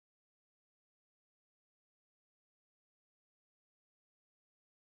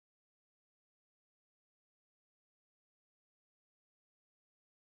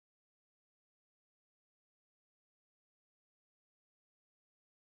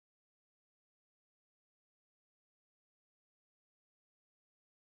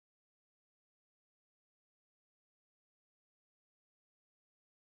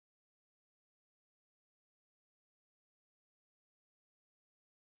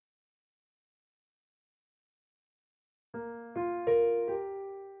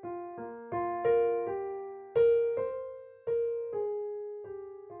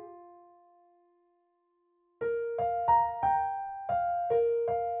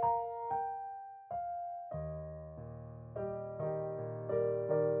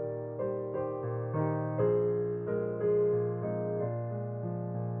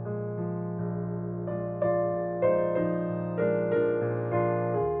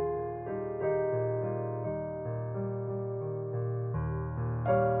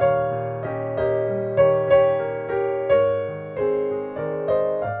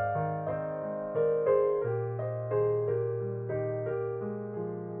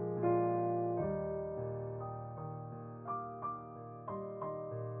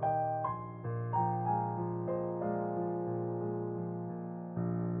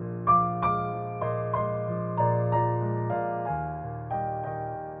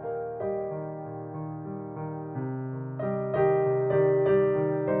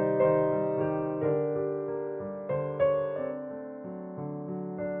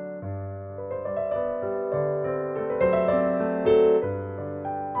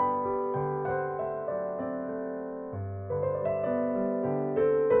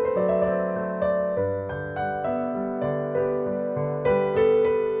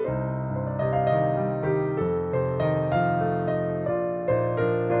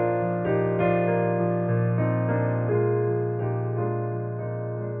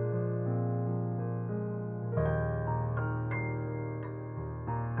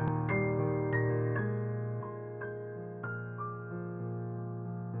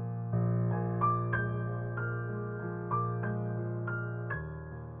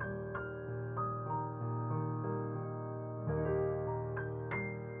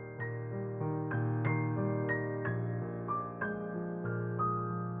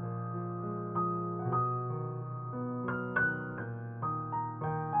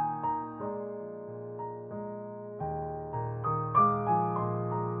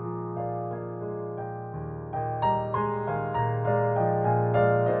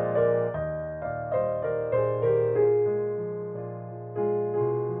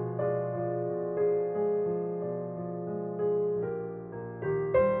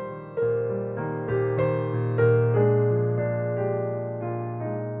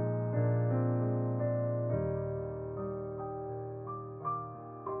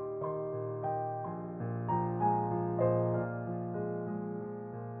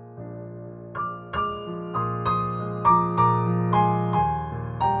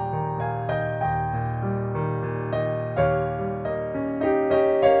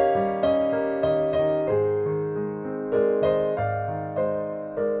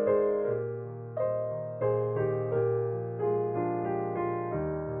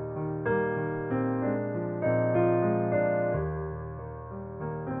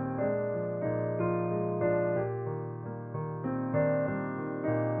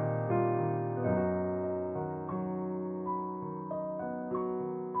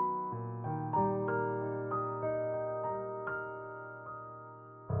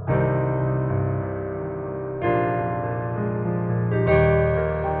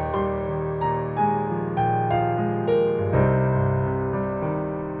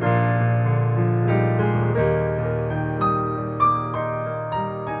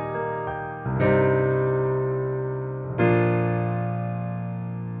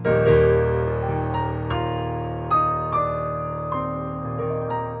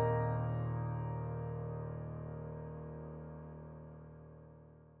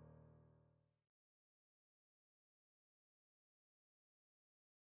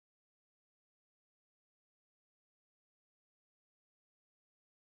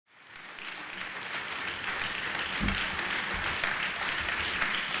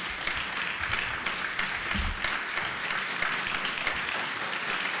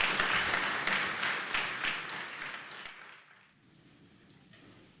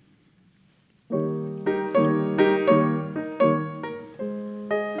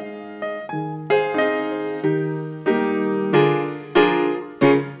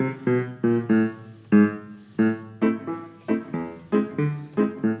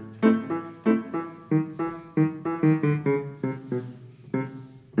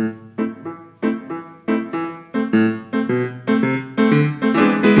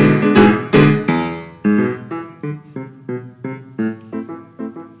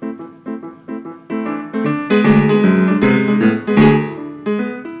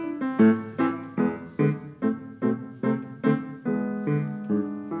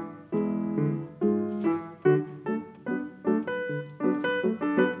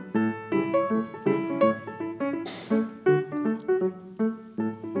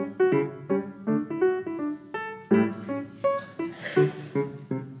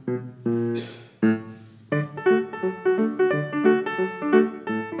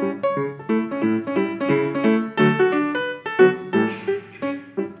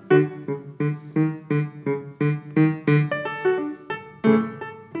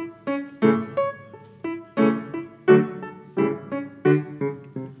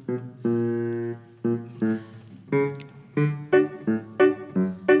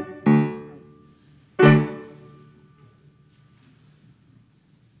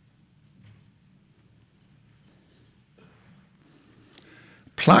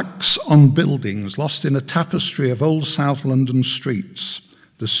Plaques on buildings lost in a tapestry of old South London streets,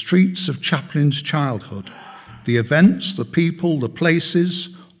 the streets of Chaplin's childhood, the events, the people, the places,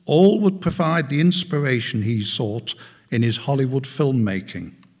 all would provide the inspiration he sought in his Hollywood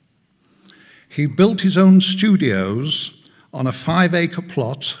filmmaking. He built his own studios on a 5-acre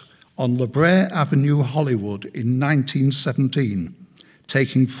plot on La Brea Avenue, Hollywood in 1917,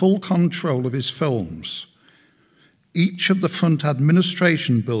 taking full control of his films. Each of the front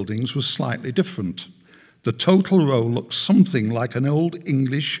administration buildings was slightly different. The total row looked something like an old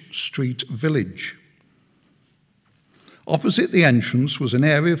English street village. Opposite the entrance was an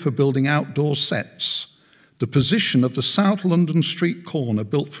area for building outdoor sets. The position of the South London street corner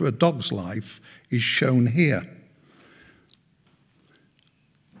built for a dog's life is shown here.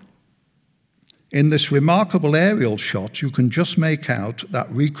 In this remarkable aerial shot, you can just make out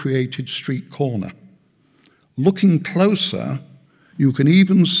that recreated street corner. Looking closer, you can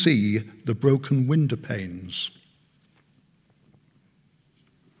even see the broken window panes.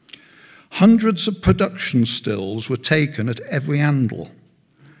 Hundreds of production stills were taken at every angle.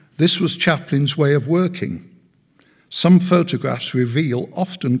 This was Chaplin's way of working. Some photographs reveal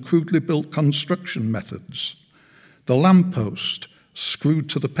often crudely built construction methods. The lamppost screwed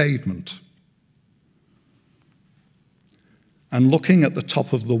to the pavement. And looking at the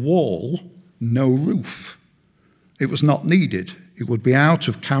top of the wall, no roof. It was not needed. It would be out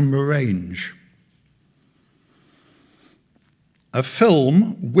of camera range. A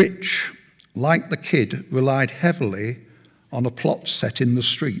film which, like The Kid, relied heavily on a plot set in the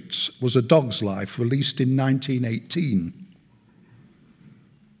streets was A Dog's Life, released in 1918.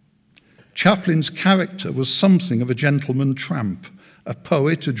 Chaplin's character was something of a gentleman tramp, a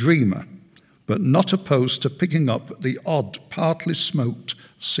poet, a dreamer, but not opposed to picking up the odd, partly smoked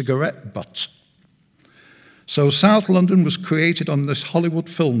cigarette butt. So South London was created on this Hollywood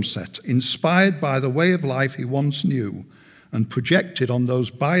film set, inspired by the way of life he once knew, and projected on those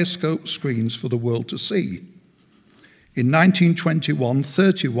bioscope screens for the world to see. In 1921,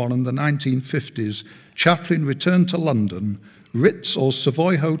 31, and the 1950s, Chaplin returned to London, Ritz or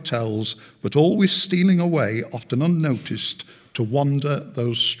Savoy hotels, but always stealing away, often unnoticed, to wander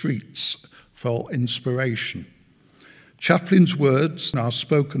those streets for inspiration. Chaplin's words are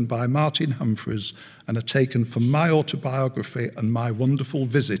spoken by Martin Humphreys and are taken from my autobiography and My Wonderful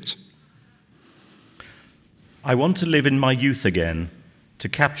Visit. I want to live in my youth again, to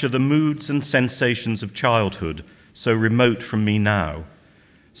capture the moods and sensations of childhood, so remote from me now,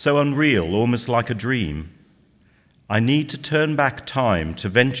 so unreal, almost like a dream. I need to turn back time to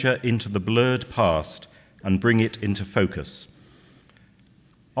venture into the blurred past and bring it into focus.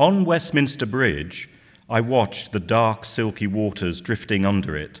 On Westminster Bridge, I watched the dark, silky waters drifting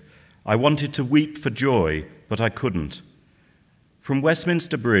under it. I wanted to weep for joy, but I couldn't. From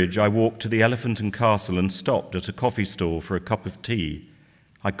Westminster Bridge, I walked to the Elephant and Castle and stopped at a coffee stall for a cup of tea.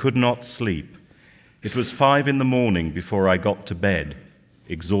 I could not sleep. It was 5 in the morning before I got to bed,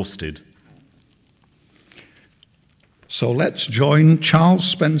 exhausted. So let's join Charles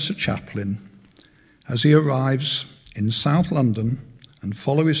Spencer Chaplin as he arrives in South London and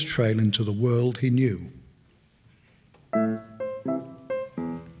follow his trail into the world he knew.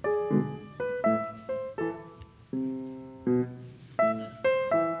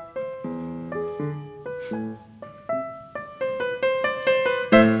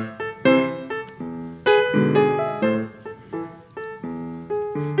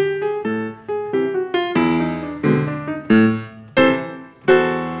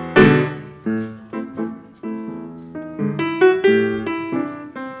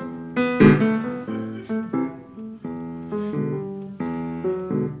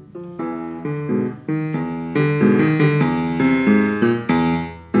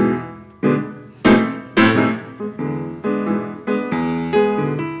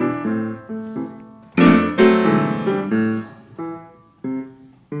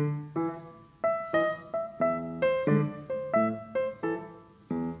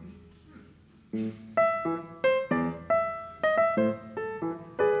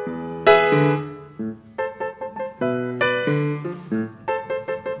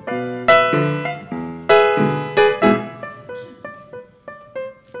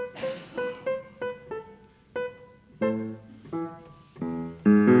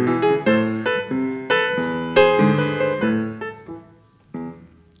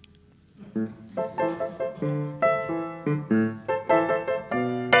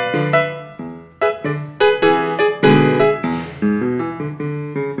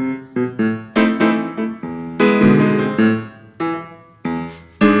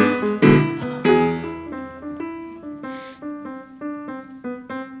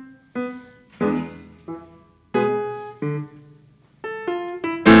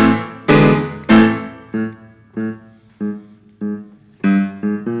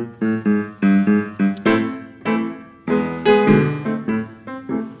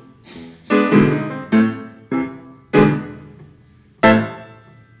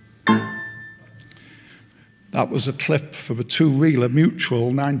 That was a clip from a two-reeler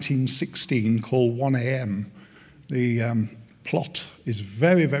Mutual 1916 called 1 a.m. The plot is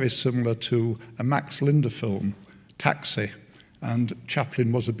very, very similar to a Max Linder film, Taxi, and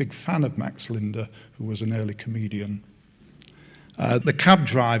Chaplin was a big fan of Max Linder, who was an early comedian. The cab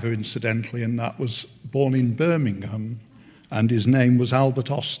driver, incidentally, in that was born in Birmingham, and his name was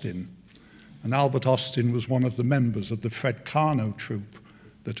Albert Austin. And Albert Austin was one of the members of the Fred Carno troupe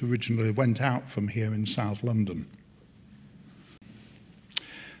that originally went out from here in South London.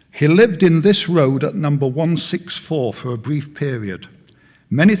 He lived in this road at number 164 for a brief period.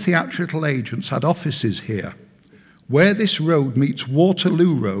 Many theatrical agents had offices here. Where this road meets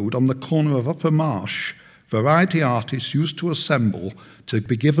Waterloo Road on the corner of Upper Marsh, variety artists used to assemble to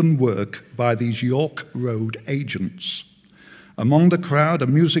be given work by these York Road agents. Among the crowd are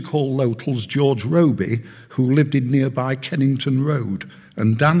music hall locals George Roby, who lived in nearby Kennington Road,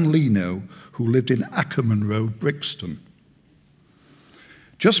 and Dan Leno, who lived in Ackerman Road, Brixton.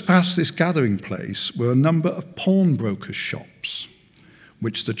 Just past this gathering place were a number of pawnbrokers' shops,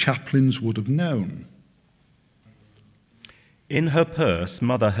 which the Chaplins would have known. In her purse,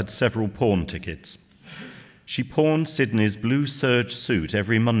 Mother had several pawn tickets. She pawned Sydney's blue serge suit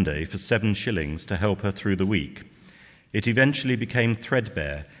every Monday for 7 shillings to help her through the week. It eventually became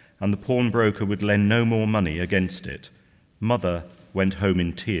threadbare, and the pawnbroker would lend no more money against it. Mother went home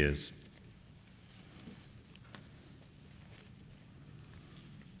in tears.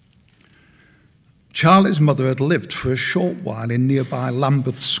 Charlie's mother had lived for a short while in nearby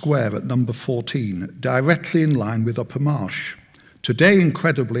Lambeth Square at number 14, directly in line with Upper Marsh. Today,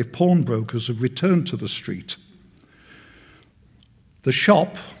 incredibly, pawnbrokers have returned to the street. The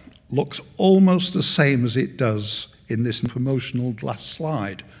shop looks almost the same as it does in this promotional glass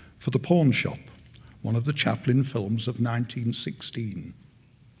slide for the pawn shop, one of the Chaplin films of 1916.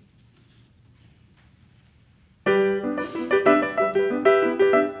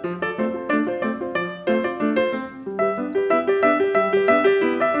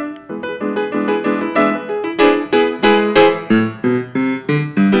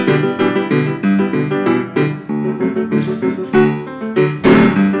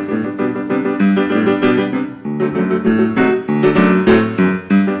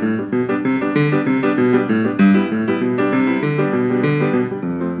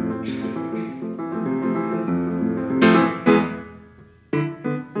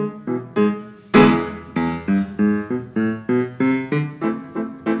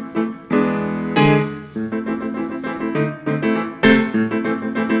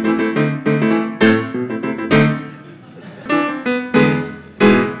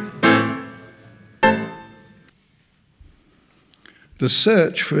 The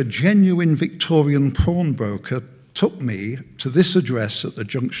search for a genuine Victorian pawnbroker took me to this address at the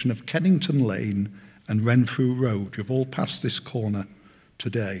junction of Kennington Lane and Renfrew Road. You've all passed this corner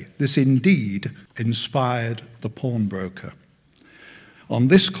today. This indeed inspired the pawnbroker. On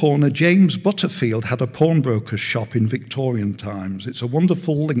this corner, James Butterfield had a pawnbroker's shop in Victorian times. It's a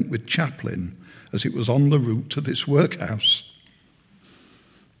wonderful link with Chaplin, as it was on the route to this workhouse.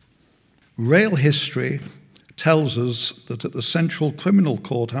 Rail history tells us that at the Central Criminal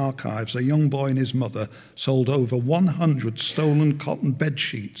Court archives, a young boy and his mother sold over 100 stolen cotton bed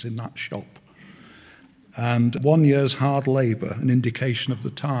sheets in that shop. And 1 year's hard labour, an indication of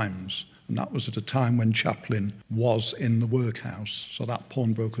the times. And that was at a time when Chaplin was in the workhouse. So that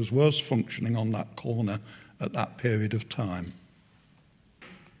pawnbrokers was functioning on that corner at that period of time.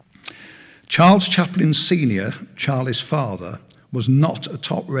 Charles Chaplin Sr., Charlie's father, was not a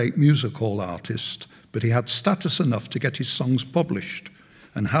top-rate music hall artist, but he had status enough to get his songs published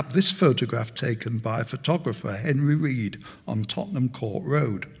and have this photograph taken by a photographer, Henry Reed, on Tottenham Court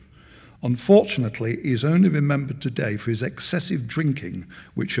Road. Unfortunately, he is only remembered today for his excessive drinking,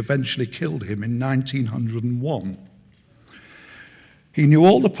 which eventually killed him in 1901. He knew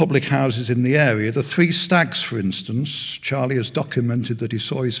all the public houses in the area, the Three Stags, for instance. Charlie has documented that he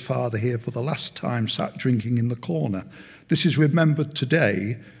saw his father here for the last time sat drinking in the corner. This is remembered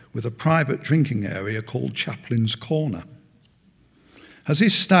today with a private drinking area called Chaplin's Corner. As he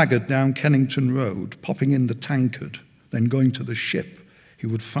staggered down Kennington Road, popping in the tankard, then going to the Ship, he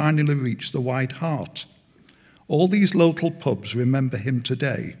would finally reach the White Hart. All these local pubs remember him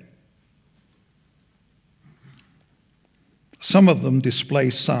today. Some of them display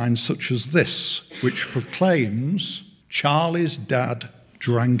signs such as this, which proclaims, "Charlie's dad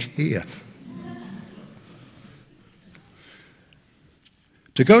drank here."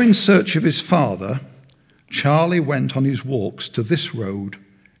 To go in search of his father, Charlie went on his walks to this road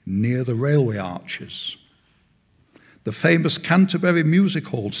near the railway arches. The famous Canterbury Music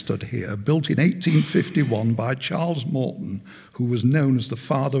Hall stood here, built in 1851 by Charles Morton, who was known as the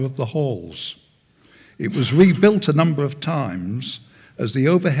father of the halls. It was rebuilt a number of times as the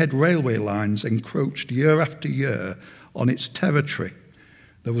overhead railway lines encroached year after year on its territory.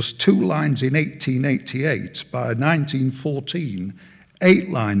 There was 2 lines in 1888. By 1914, 8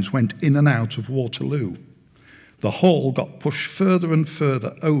 lines went in and out of Waterloo. The hall got pushed further and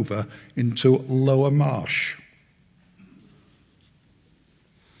further over into Lower Marsh.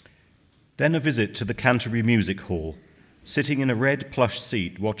 Then a visit to the Canterbury Music Hall, sitting in a red plush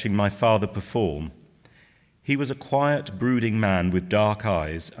seat watching my father perform. He was a quiet, brooding man with dark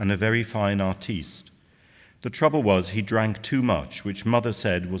eyes and a very fine artiste. The trouble was he drank too much, which Mother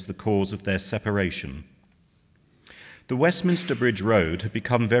said was the cause of their separation. The Westminster Bridge Road had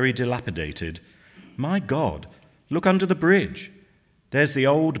become very dilapidated. My God, look under the bridge. There's the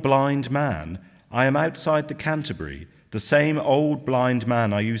old blind man. I am outside the Canterbury, the same old blind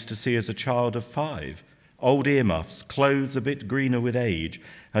man I used to see as a child of 5. Old earmuffs, clothes a bit greener with age,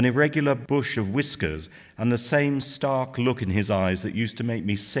 an irregular bush of whiskers, and the same stark look in his eyes that used to make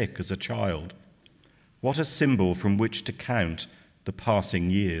me sick as a child. What a symbol from which to count the passing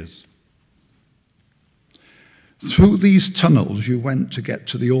years. Through these tunnels you went to get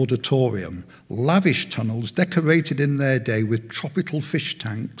to the auditorium, lavish tunnels decorated in their day with tropical fish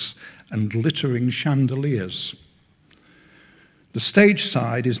tanks and glittering chandeliers. The stage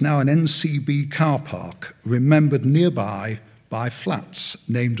side is now an NCB car park, remembered nearby by flats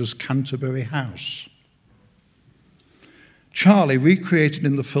named as Canterbury House. Charlie recreated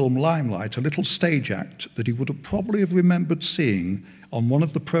in the film Limelight a little stage act that he would have probably remembered seeing on one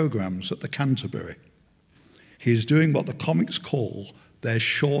of the programmes at the Canterbury. He is doing what the comics call their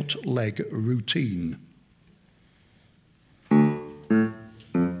short leg routine.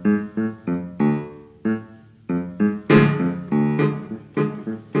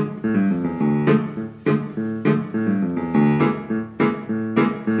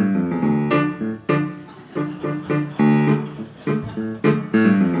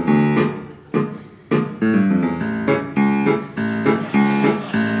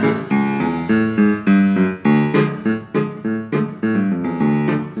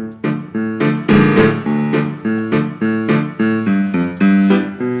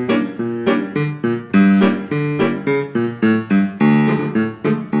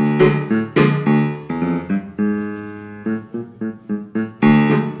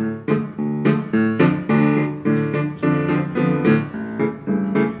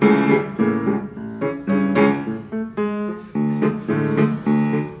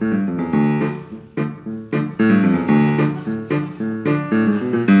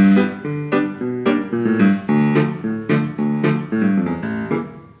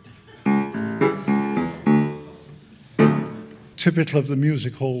 Typical of the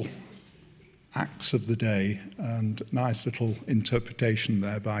music hall acts of the day, and nice little interpretation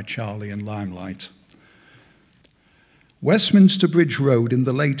there by Charlie and Limelight. Westminster Bridge Road in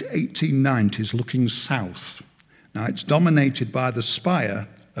the late 1890s looking south. Now it's dominated by the spire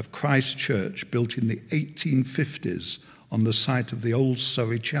of Christ Church built in the 1850s on the site of the old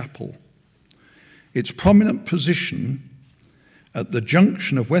Surrey Chapel. Its prominent position at the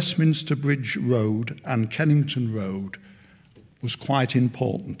junction of Westminster Bridge Road and Kennington Road was quite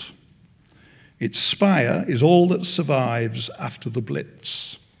important. Its spire is all that survives after the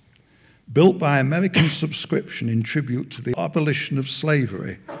Blitz. Built by American subscription in tribute to the abolition of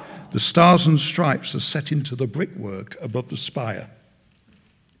slavery, the stars and stripes are set into the brickwork above the spire.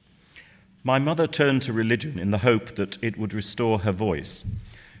 My mother turned to religion in the hope that it would restore her voice.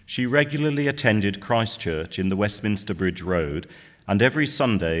 She regularly attended Christ Church in the Westminster Bridge Road, and every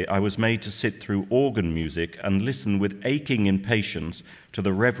Sunday I was made to sit through organ music and listen with aching impatience to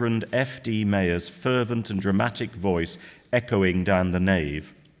the Reverend F.D. Mayer's fervent and dramatic voice echoing down the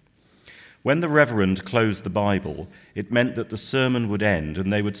nave. When the Reverend closed the Bible, it meant that the sermon would end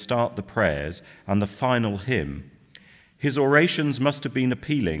and they would start the prayers and the final hymn. His orations must have been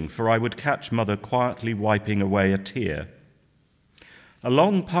appealing, for I would catch Mother quietly wiping away a tear.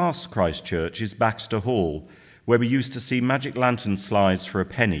 Along past Christ Church is Baxter Hall, where we used to see magic lantern slides for a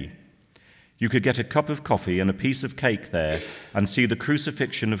penny. You could get a cup of coffee and a piece of cake there and see the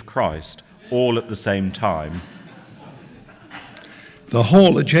crucifixion of Christ all at the same time. The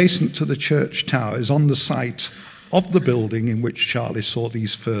hall adjacent to the church tower is on the site of the building in which Charlie saw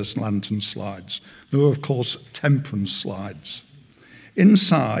these first lantern slides. There were, of course, temperance slides.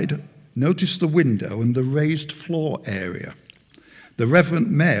 Inside, notice the window and the raised floor area. The Reverend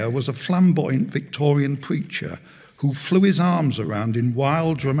Mayor was a flamboyant Victorian preacher who flew his arms around in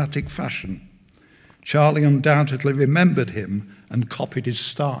wild, dramatic fashion. Charlie undoubtedly remembered him and copied his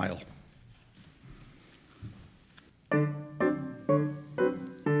style.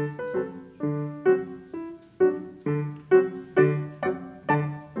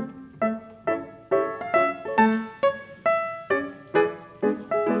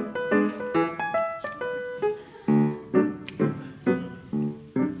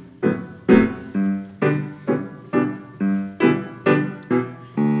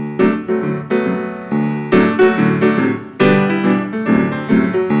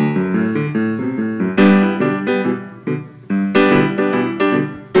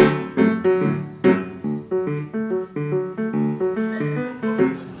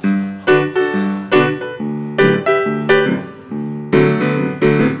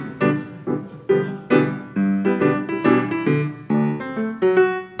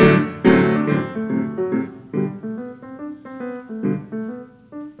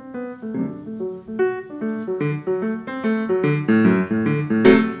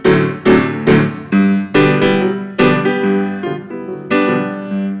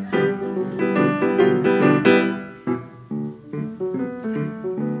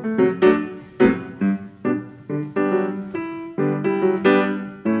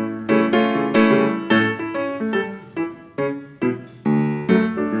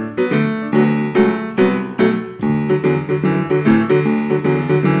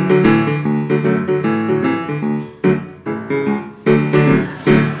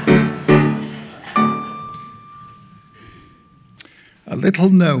 A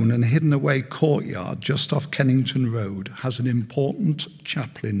little-known and hidden-away courtyard just off Kennington Road has an important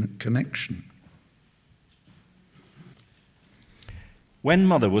Chaplin connection. When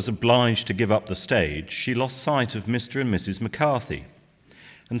Mother was obliged to give up the stage, she lost sight of Mr. and Mrs. McCarthy,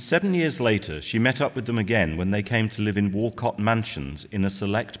 and 7 years later she met up with them again when they came to live in Walcott Mansions in a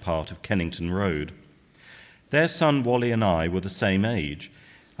select part of Kennington Road. Their son Wally and I were the same age,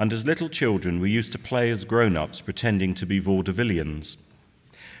 and as little children we used to play as grown-ups pretending to be vaudevillians.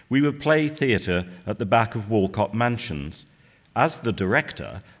 We would play theatre at the back of Walcott Mansions. As the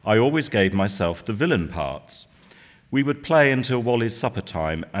director, I always gave myself the villain parts. We would play until Wally's supper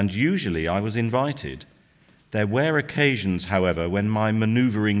time, and usually I was invited. There were occasions, however, when my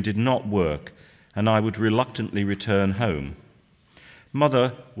manoeuvring did not work, and I would reluctantly return home.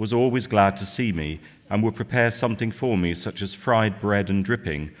 Mother was always glad to see me and would prepare something for me, such as fried bread and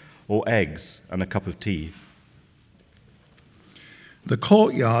dripping, or eggs and a cup of tea. The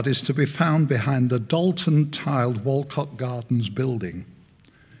courtyard is to be found behind the Dalton-tiled Walcott Gardens building.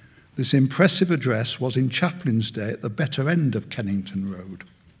 This impressive address was in Chaplin's day at the better end of Kennington Road.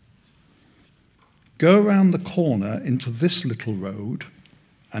 Go around the corner into this little road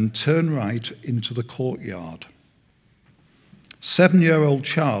and turn right into the courtyard. 7-year-old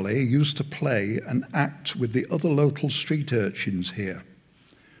Charlie used to play and act with the other local street urchins here.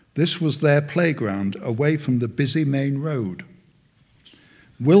 This was their playground away from the busy main road.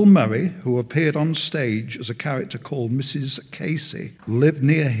 Will Murray, who appeared on stage as a character called Mrs. Casey, lived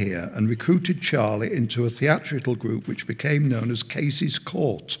near here and recruited Charlie into a theatrical group which became known as Casey's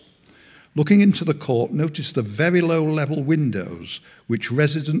Court. Looking into the court, notice the very low-level windows which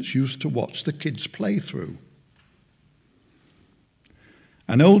residents used to watch the kids play through.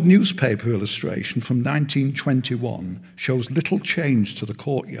 An old newspaper illustration from 1921 shows little change to the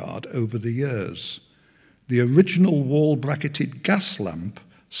courtyard over the years. The original wall-bracketed gas lamp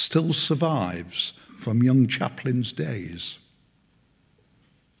still survives from young Chaplin's days.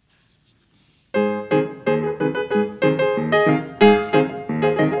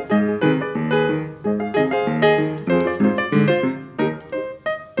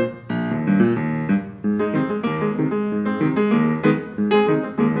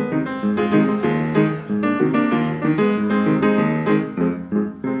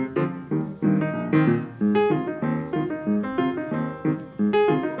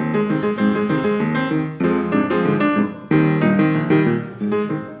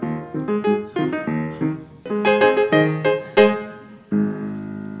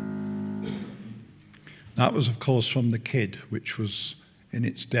 That was, of course, from The Kid, which was, in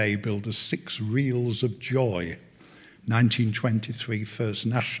its day, billed as 6 Reels of Joy, 1923 First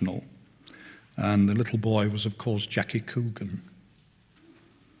National. And the little boy was, of course, Jackie Coogan.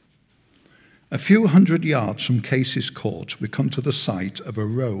 A few hundred yards from Casey's Court, we come to the site of a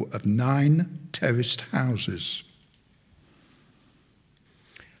row of 9 terraced houses.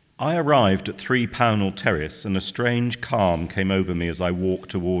 I arrived at 3 Pownell Terrace, and a strange calm came over me as I walked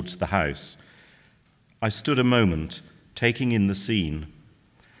towards the house. I stood a moment, taking in the scene.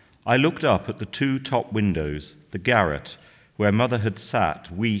 I looked up at the 2 top windows, the garret, where mother had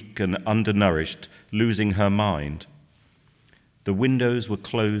sat, weak and undernourished, losing her mind. The windows were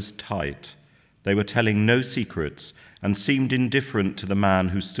closed tight. They were telling no secrets and seemed indifferent to the man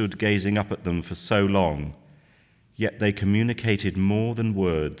who stood gazing up at them for so long. Yet they communicated more than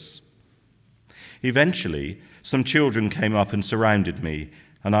words. Eventually, some children came up and surrounded me,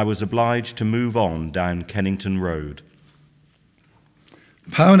 and I was obliged to move on down Kennington Road.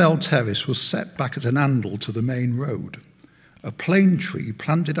 Parnell Terrace was set back at an angle to the main road. A plane tree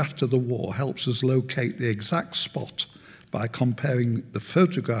planted after the war helps us locate the exact spot by comparing the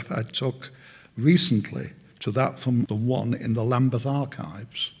photograph I took recently to that from the one in the Lambeth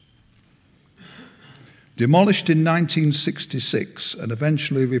archives. Demolished in 1966 and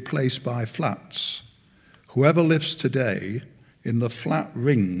eventually replaced by flats, whoever lives today in the flat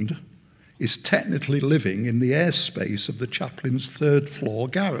ringed is technically living in the airspace of the Chaplin's third-floor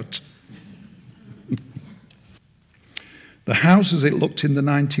garret. The house as it looked in the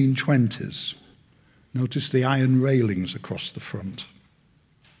 1920s. Notice the iron railings across the front.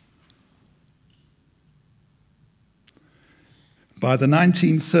 By the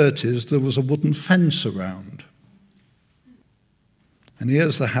 1930s, there was a wooden fence around. And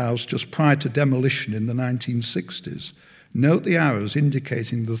here's the house just prior to demolition in the 1960s. Note the arrows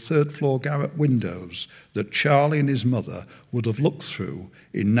indicating the third-floor garret windows that Charlie and his mother would have looked through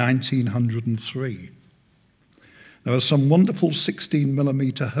in 1903. There is some wonderful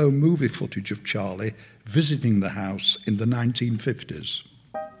 16mm home movie footage of Charlie visiting the house in the 1950s.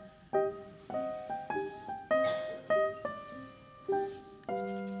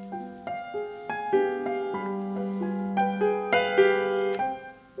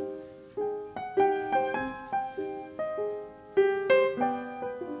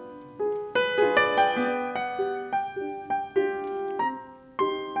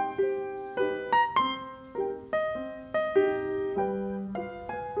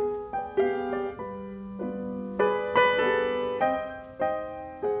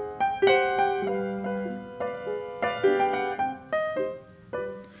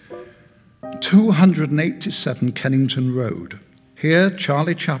 (287) Kennington Road. Here,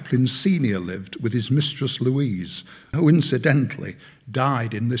 Charlie Chaplin Sr. lived with his mistress Louise, who incidentally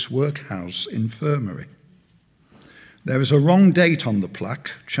died in this workhouse infirmary. There is a wrong date on the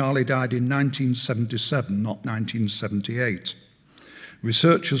plaque. Charlie died in 1977, not 1978.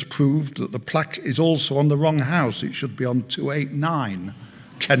 Researchers proved that the plaque is also on the wrong house. It should be on 289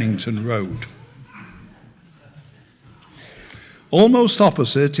 Kennington Road. Almost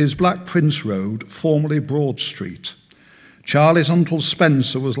opposite is Black Prince Road, formerly Broad Street. Charlie's uncle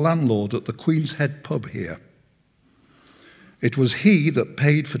Spencer was landlord at the Queen's Head pub here. It was he that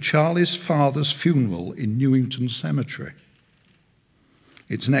paid for Charlie's father's funeral in Newington Cemetery.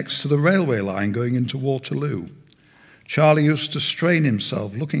 It's next to the railway line going into Waterloo. Charlie used to strain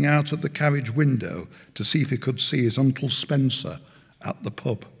himself looking out of the carriage window to see if he could see his uncle Spencer at the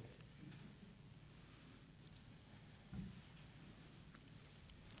pub.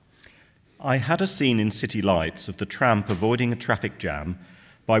 I had a scene in City Lights of the tramp avoiding a traffic jam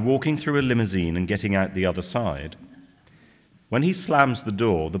by walking through a limousine and getting out the other side. When he slams the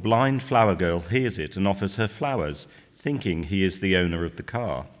door, the blind flower girl hears it and offers her flowers, thinking he is the owner of the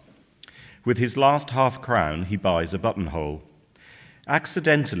car. With his last half-crown, he buys a buttonhole.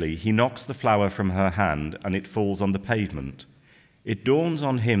 Accidentally, he knocks the flower from her hand and it falls on the pavement. It dawns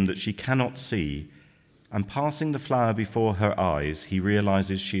on him that she cannot see, and passing the flower before her eyes, he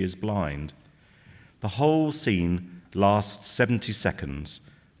realizes she is blind. The whole scene lasts 70 seconds,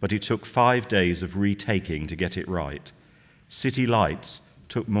 but it took 5 days of retaking to get it right. City Lights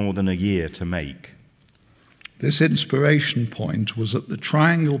took more than a year to make. This inspiration point was at the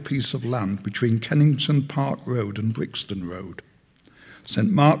triangle piece of land between Kennington Park Road and Brixton Road.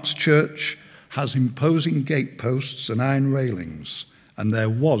 St Mark's Church has imposing gateposts and iron railings, and there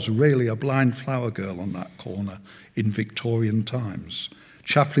was really a blind flower girl on that corner in Victorian times.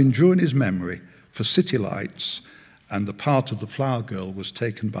 Chaplin drew in his memory for City Lights, and the part of the flower girl was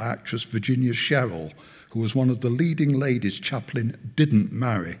taken by actress Virginia Sherrill, who was one of the leading ladies Chaplin didn't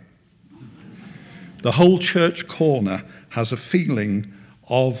marry. The whole church corner has a feeling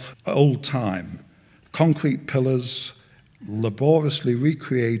of old time. Concrete pillars, laboriously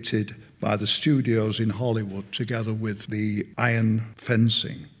recreated by the studios in Hollywood together with the iron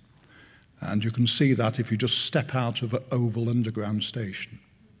fencing. And you can see that if you just step out of an Oval Underground station.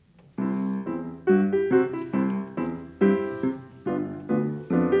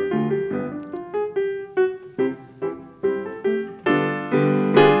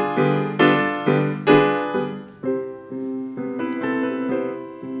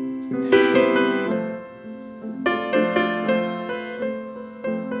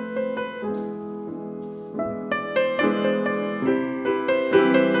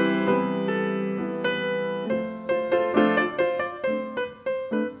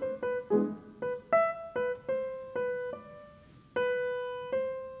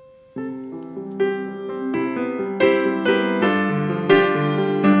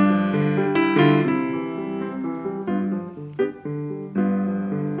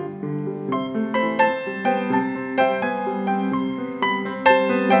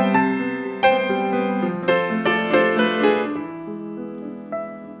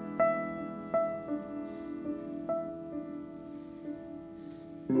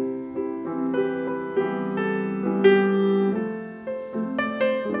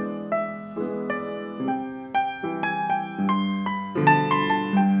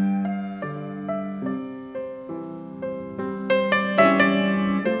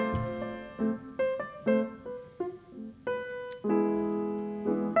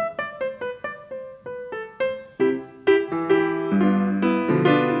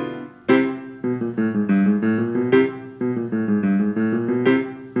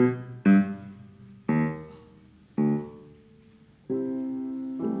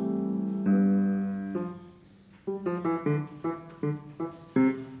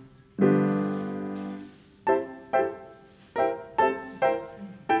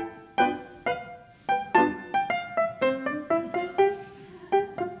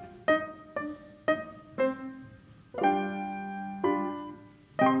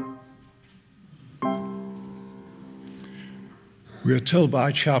 We are told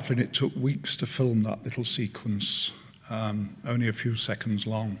by Chaplin it took weeks to film that little sequence, only a few seconds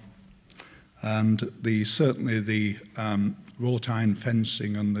long. And certainly the wrought iron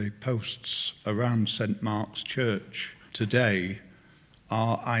fencing and the posts around St. Mark's Church today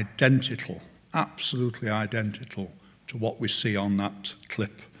are identical, absolutely identical to what we see on that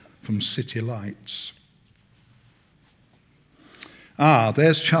clip from City Lights.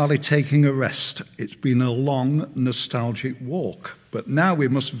 There's Charlie taking a rest. It's been a long, nostalgic walk, but now we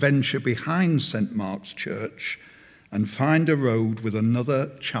must venture behind St. Mark's Church and find a road with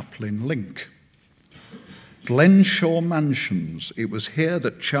another Chaplin link. Glenshaw Mansions. It was here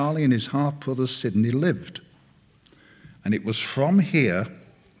that Charlie and his half-brother Sidney lived. And it was from here,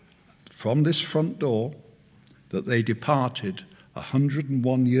 from this front door, that they departed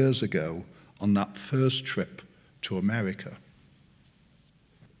 101 years ago on that first trip to America.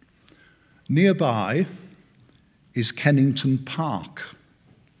 Nearby is Kennington Park.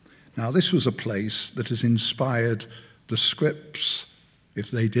 Now, this was a place that has inspired the scripts,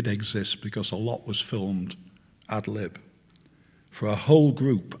 if they did exist, because a lot was filmed ad lib, for a whole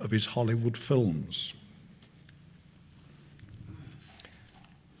group of his Hollywood films.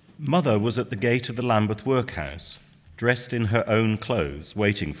 Mother was at the gate of the Lambeth Workhouse, dressed in her own clothes,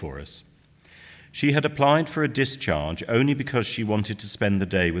 waiting for us. She had applied for a discharge only because she wanted to spend the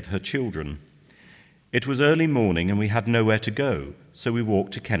day with her children. It was early morning and we had nowhere to go, so we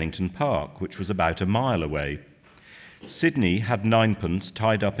walked to Kennington Park, which was about a mile away. Sidney had 9pence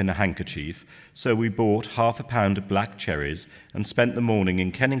tied up in a handkerchief, so we bought ½ pound of black cherries and spent the morning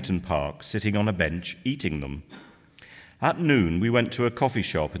in Kennington Park sitting on a bench eating them. At noon, we went to a coffee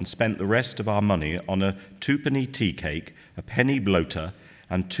shop and spent the rest of our money on a 2-penny tea cake, a penny bloater,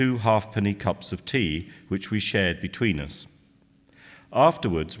 and 2 half-penny cups of tea, which we shared between us.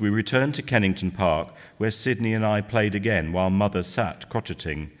 Afterwards, we returned to Kennington Park, where Sidney and I played again while Mother sat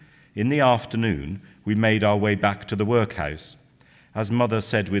crotcheting. In the afternoon, we made our way back to the workhouse. As Mother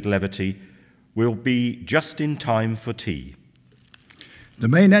said with levity, "We'll be just in time for tea." The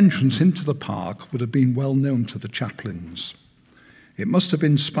main entrance into the park would have been well known to the Chaplins. It must have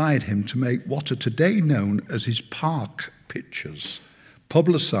inspired him to make what are today known as his park pictures,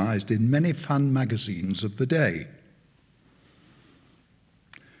 publicised in many fan magazines of the day.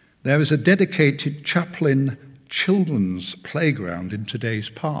 There is a dedicated Chaplin children's playground in today's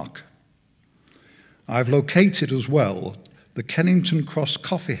park. I've located as well the Kennington Cross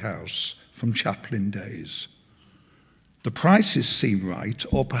Coffee House from Chaplin days. The prices seem right,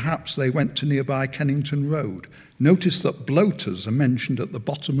 or perhaps they went to nearby Kennington Road. Notice that bloaters are mentioned at the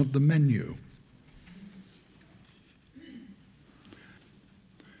bottom of the menu.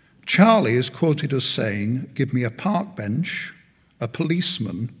 Charlie is quoted as saying, "Give me a park bench, a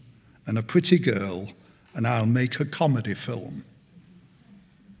policeman, and a pretty girl, and I'll make a comedy film."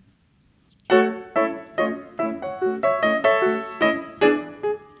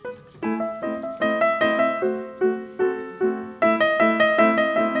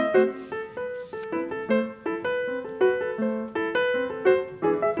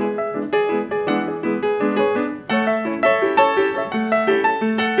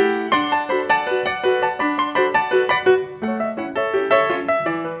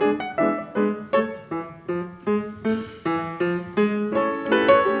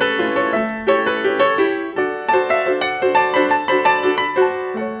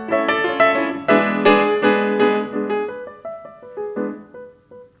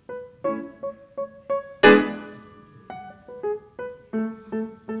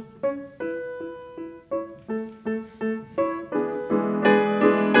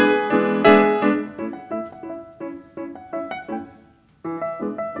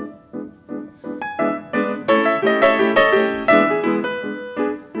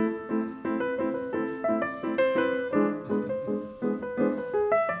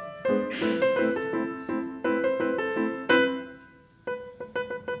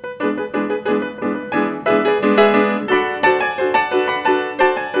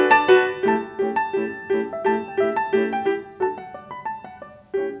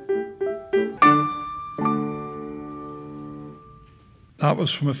 That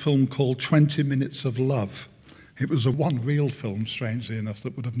was from a film called 20 Minutes of Love. It was a one-reel film, strangely enough,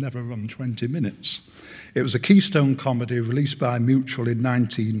 that would have never run 20 minutes. It was a Keystone comedy released by Mutual in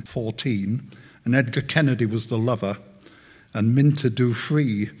 1914, and Edgar Kennedy was the lover, and Minta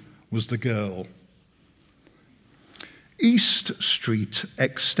Dufresne was the girl. East Street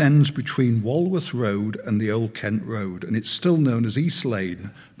extends between Walworth Road and the Old Kent Road, and it's still known as East Lane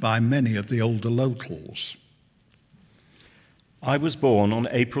by many of the older locals. I was born on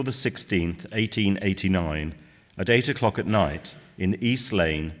April the 16th, 1889, at 8 o'clock at night, in East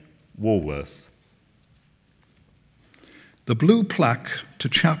Lane, Walworth. The blue plaque to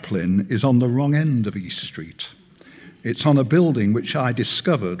Chaplin is on the wrong end of East Street. It's on a building which I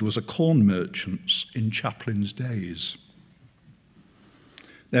discovered was a corn merchant's in Chaplin's days.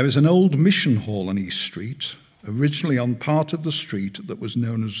 There is an old mission hall on East Street, originally on part of the street that was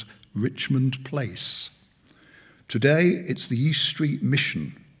known as Richmond Place. Today, it's the East Street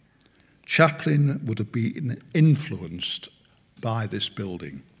Mission. Chaplin would have been influenced by this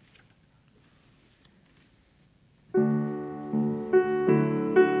building.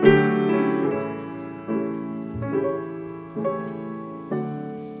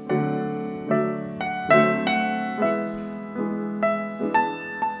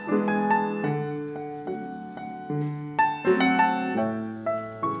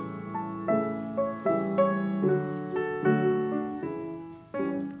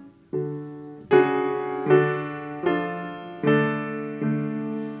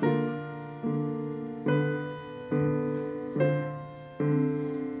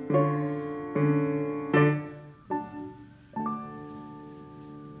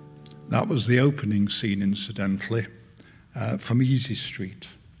 That was the opening scene, incidentally, from Easy Street.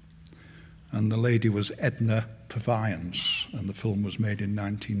 And the lady was Edna Purviance, and the film was made in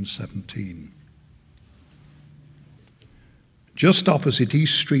 1917. Just opposite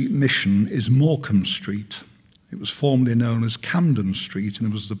East Street Mission is Morecambe Street. It was formerly known as Camden Street, and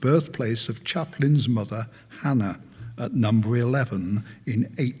it was the birthplace of Chaplin's mother, Hannah, at number 11 in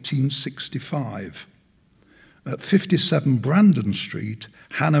 1865. At 57 Brandon Street,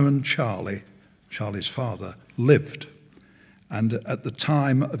 Hannah and Charlie, Charlie's father, lived. And at the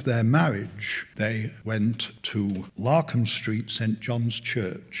time of their marriage, they went to Larkham Street, St. John's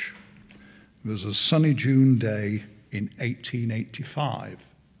Church. It was a sunny June day in 1885.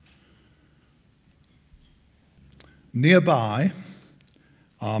 Nearby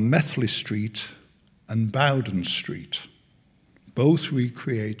are Methley Street and Bowden Street, both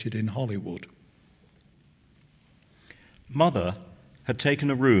recreated in Hollywood. Mother had taken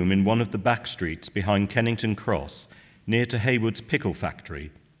a room in one of the back streets behind Kennington Cross, near to Haywood's pickle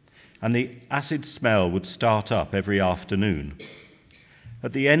factory, and the acid smell would start up every afternoon.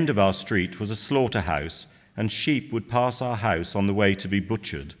 At the end of our street was a slaughterhouse, and sheep would pass our house on the way to be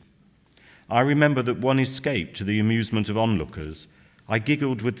butchered. I remember that one escaped to the amusement of onlookers. I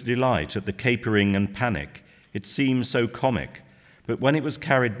giggled with delight at the capering and panic. It seemed so comic. But when it was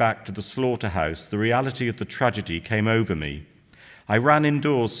carried back to the slaughterhouse, the reality of the tragedy came over me. I ran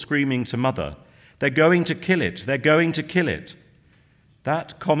indoors screaming to Mother, "They're going to kill it! They're going to kill it!"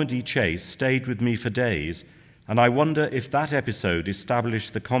 That comedy chase stayed with me for days, and I wonder if that episode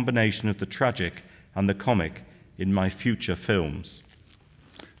established the combination of the tragic and the comic in my future films.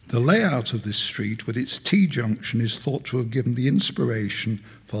 The layout of this street with its T-junction is thought to have given the inspiration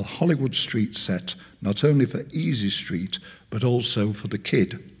for the Hollywood street set, not only for Easy Street, but also for The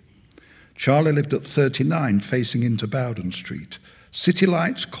Kid. Charlie lived at 39, facing into Bowden Street. City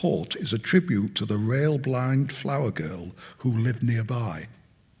Lights Court is a tribute to the rail-blind flower girl who lived nearby.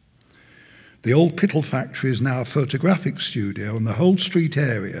 The old pickle factory is now a photographic studio, and the whole street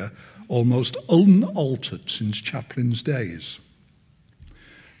area almost unaltered since Chaplin's days.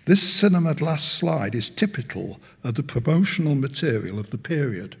 This cinema glass slide is typical of the promotional material of the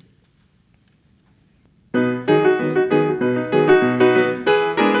period.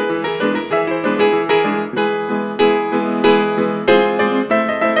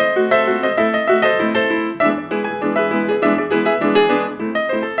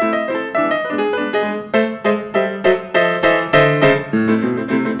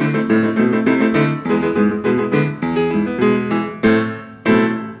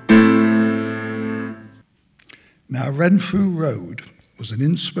 Renfrew Road was an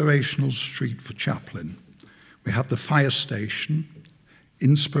inspirational street for Chaplin. We have the fire station,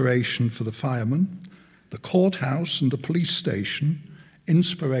 inspiration for the firemen, the courthouse and the police station,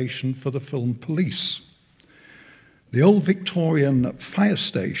 inspiration for the film Police. The old Victorian fire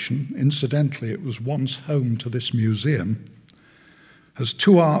station, incidentally, it was once home to this museum, has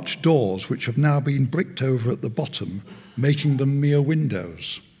two arched doors which have now been bricked over at the bottom, making them mere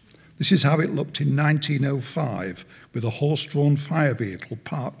windows. This is how it looked in 1905, with a horse-drawn fire vehicle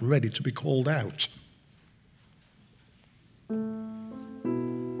parked ready to be called out.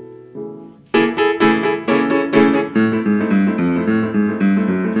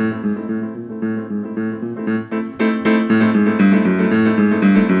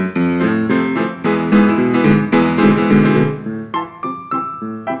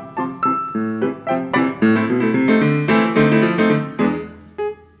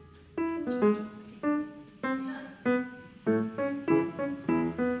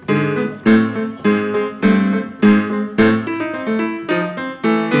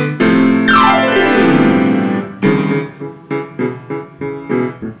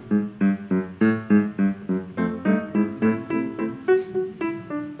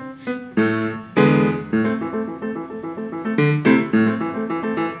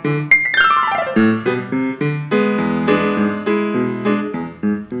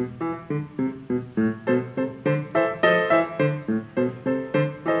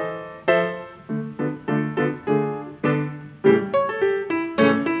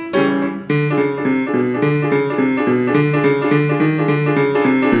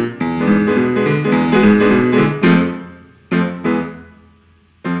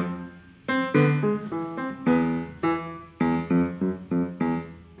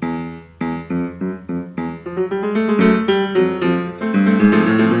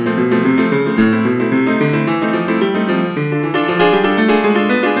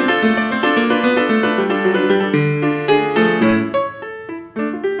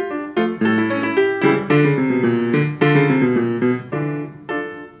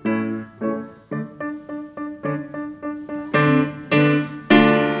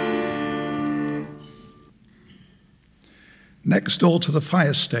 door to the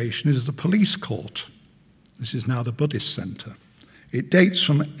fire station is the police court. This is now the Buddhist Centre. It dates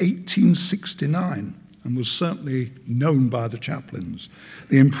from 1869 and was certainly known by the Chaplins.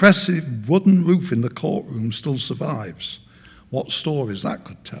 The impressive wooden roof in the courtroom still survives. What stories that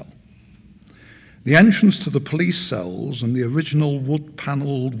could tell. The entrance to the police cells and the original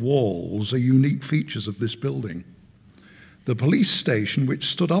wood-panelled walls are unique features of this building. The police station, which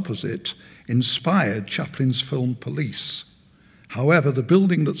stood opposite, inspired Chaplin's film Police. However, the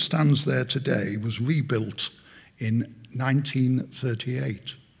building that stands there today was rebuilt in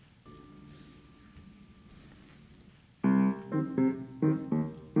 1938.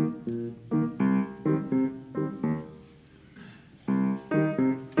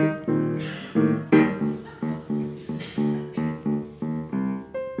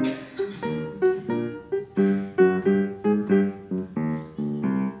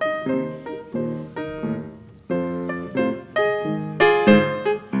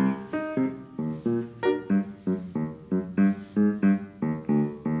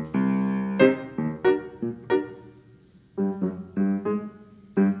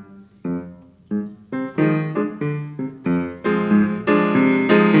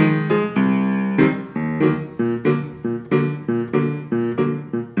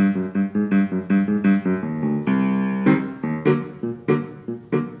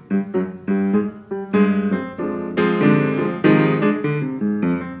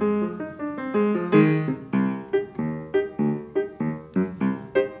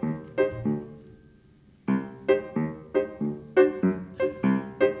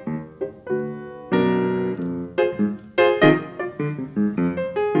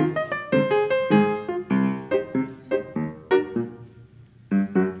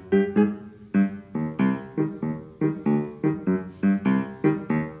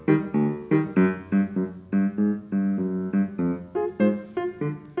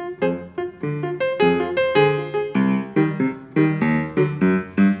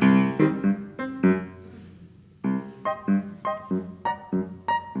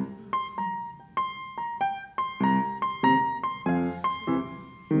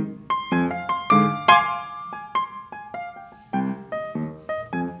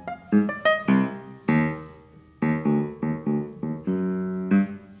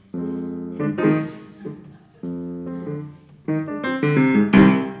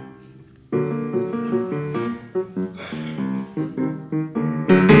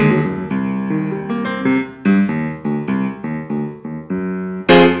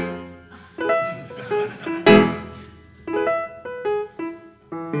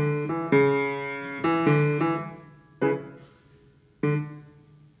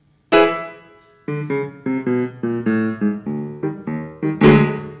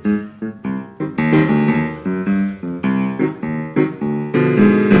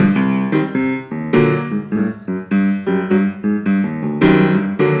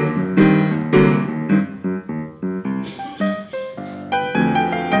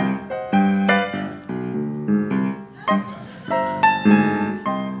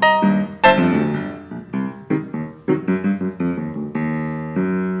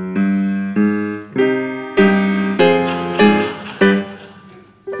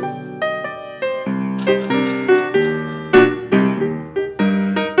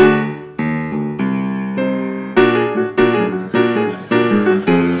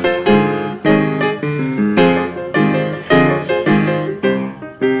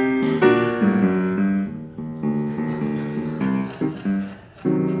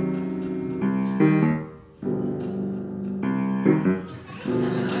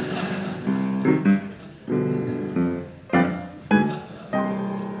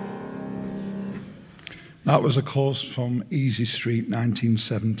 That was, of course, from Easy Street,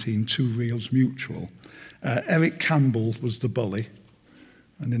 1917, Two Reels Mutual. Eric Campbell was the bully,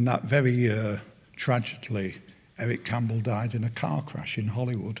 and in that very year, tragically, Eric Campbell died in a car crash in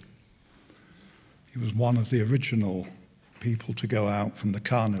Hollywood. He was one of the original people to go out from the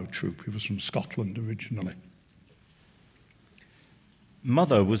Carno troupe. He was from Scotland originally.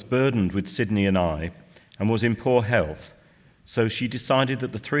 Mother was burdened with Sydney and I and was in poor health, so she decided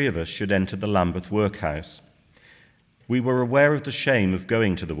that the three of us should enter the Lambeth Workhouse. We were aware of the shame of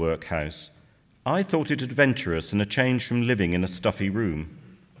going to the workhouse. I thought it adventurous and a change from living in a stuffy room.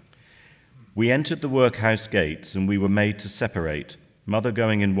 We entered the workhouse gates and we were made to separate, Mother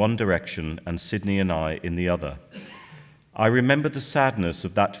going in one direction and Sydney and I in the other. I remember the sadness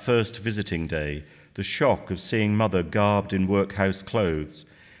of that first visiting day, the shock of seeing Mother garbed in workhouse clothes.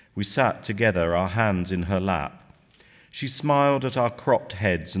 We sat together, our hands in her lap. She smiled at our cropped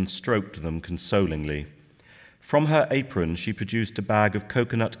heads and stroked them consolingly. From her apron, she produced a bag of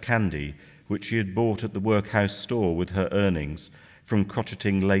coconut candy, which she had bought at the workhouse store with her earnings from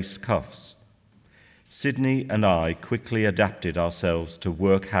crocheting lace cuffs. Sydney and I quickly adapted ourselves to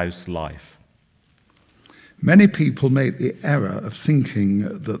workhouse life. Many people make the error of thinking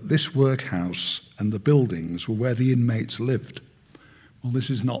that this workhouse and the buildings were where the inmates lived. Well, this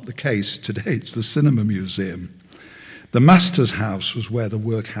is not the case. Today it's the Cinema Museum. The master's house was where the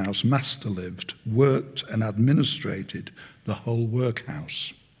workhouse master lived, worked and administrated the whole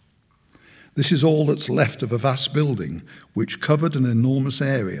workhouse. This is all that's left of a vast building which covered an enormous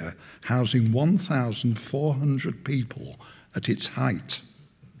area, housing 1,400 people at its height.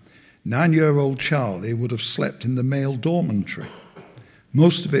 9-year-old Charlie would have slept in the male dormitory,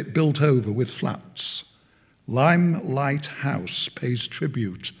 most of it built over with flats. Limelight House pays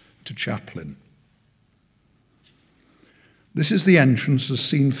tribute to Chaplin. This is the entrance as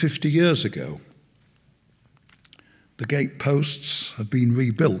seen 50 years ago. The gate posts have been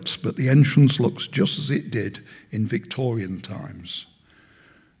rebuilt, but the entrance looks just as it did in Victorian times.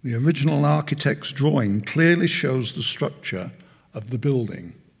 The original architect's drawing clearly shows the structure of the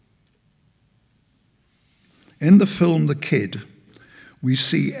building. In the film The Kid, we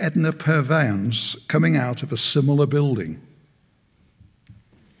see Edna Purviance coming out of a similar building.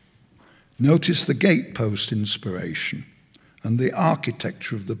 Notice the gatepost inspiration and the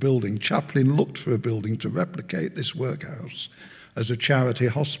architecture of the building. Chaplin looked for a building to replicate this workhouse as a charity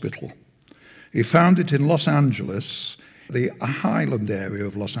hospital. He found it in Los Angeles, the Highland area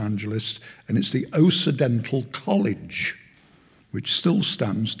of Los Angeles, and it's the Occidental College, which still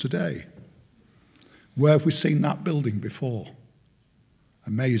stands today. Where have we seen that building before?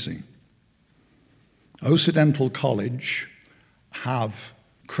 Amazing. Occidental College have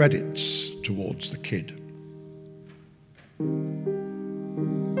credits towards The Kid.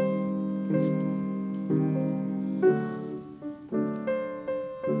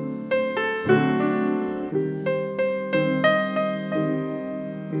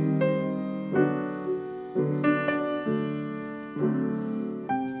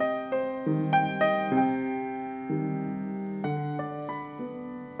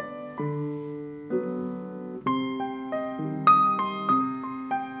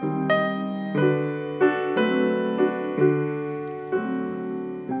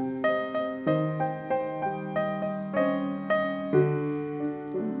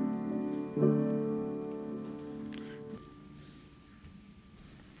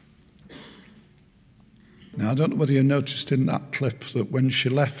 Now, I don't know whether you noticed in that clip that when she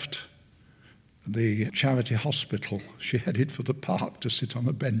left the charity hospital, she headed for the park to sit on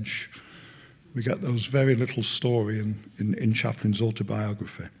a bench. We get those very little story in Chaplin's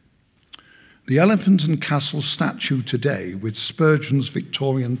autobiography. The Elephant and Castle statue today, with Spurgeon's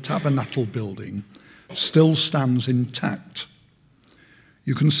Victorian Tabernacle building, still stands intact.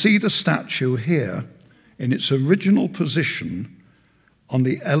 You can see the statue here in its original position on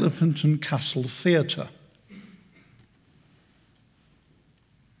the Elephant and Castle Theatre.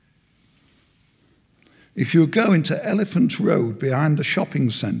 If you go into Elephant Road behind the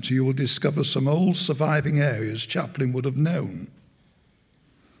shopping centre, you will discover some old surviving areas Chaplin would have known.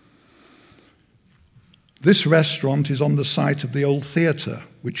 This restaurant is on the site of the old theatre,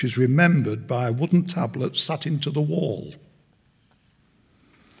 which is remembered by a wooden tablet sat into the wall.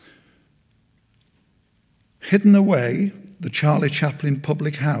 Hidden away, the Charlie Chaplin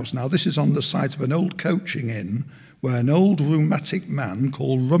public house. Now, this is on the site of an old coaching inn where an old rheumatic man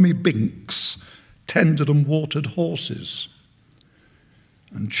called Rummy Binks tended and watered horses.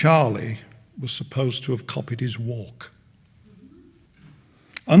 And Charlie was supposed to have copied his walk.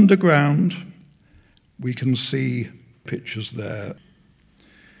 Underground, we can see pictures there.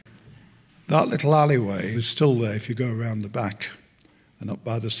 That little alleyway is still there if you go around the back and up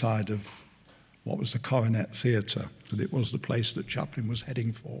by the side of what was the Coronet Theatre, that it was the place that Chaplin was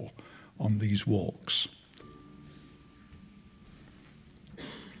heading for on these walks.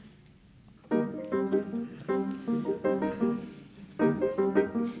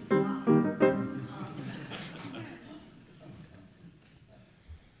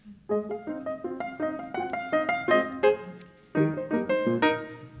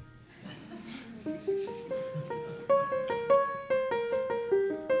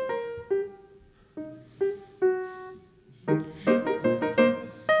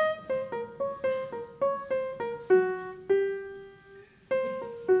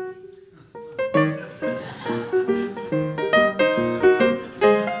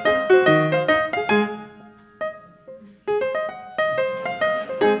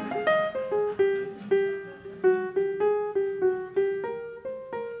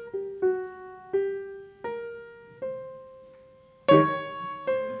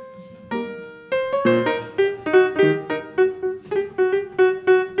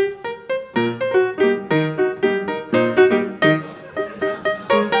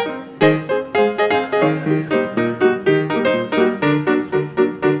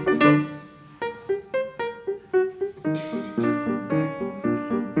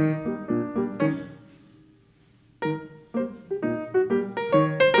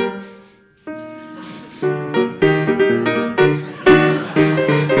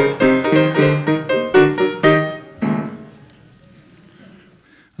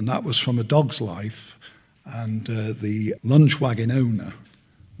 that was from A Dog's Life, and the lunch wagon owner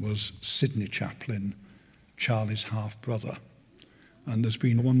was Sidney Chaplin, Charlie's half-brother. And there's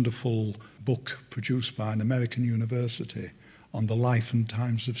been a wonderful book produced by an American university on the life and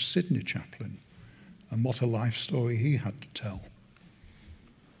times of Sidney Chaplin, and what a life story he had to tell.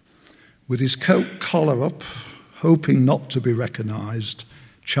 With his coat collar up, hoping not to be recognised,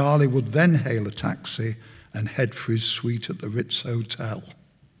 Charlie would then hail a taxi and head for his suite at the Ritz Hotel.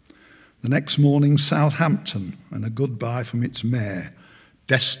 The next morning, Southampton, and a goodbye from its mayor,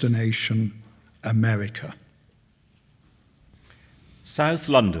 destination America. South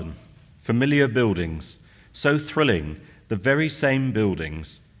London, familiar buildings, so thrilling, the very same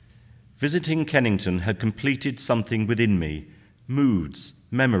buildings. Visiting Kennington had completed something within me, moods,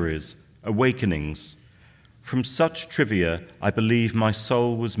 memories, awakenings. From such trivia, I believe my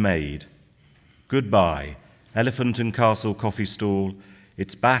soul was made. Goodbye, Elephant and Castle coffee stall.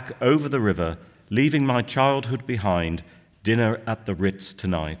 It's back over the river, leaving my childhood behind, dinner at the Ritz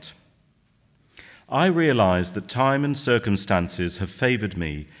tonight. I realise that time and circumstances have favoured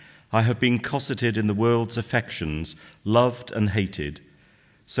me. I have been cosseted in the world's affections, loved and hated.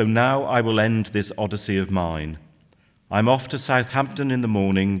 So now I will end this odyssey of mine. I'm off to Southampton in the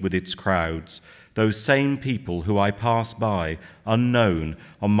morning with its crowds, those same people who I pass by, unknown,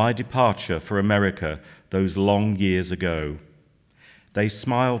 on my departure for America those long years ago. They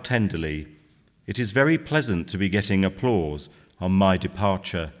smile tenderly. It is very pleasant to be getting applause on my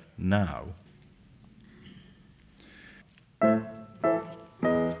departure now.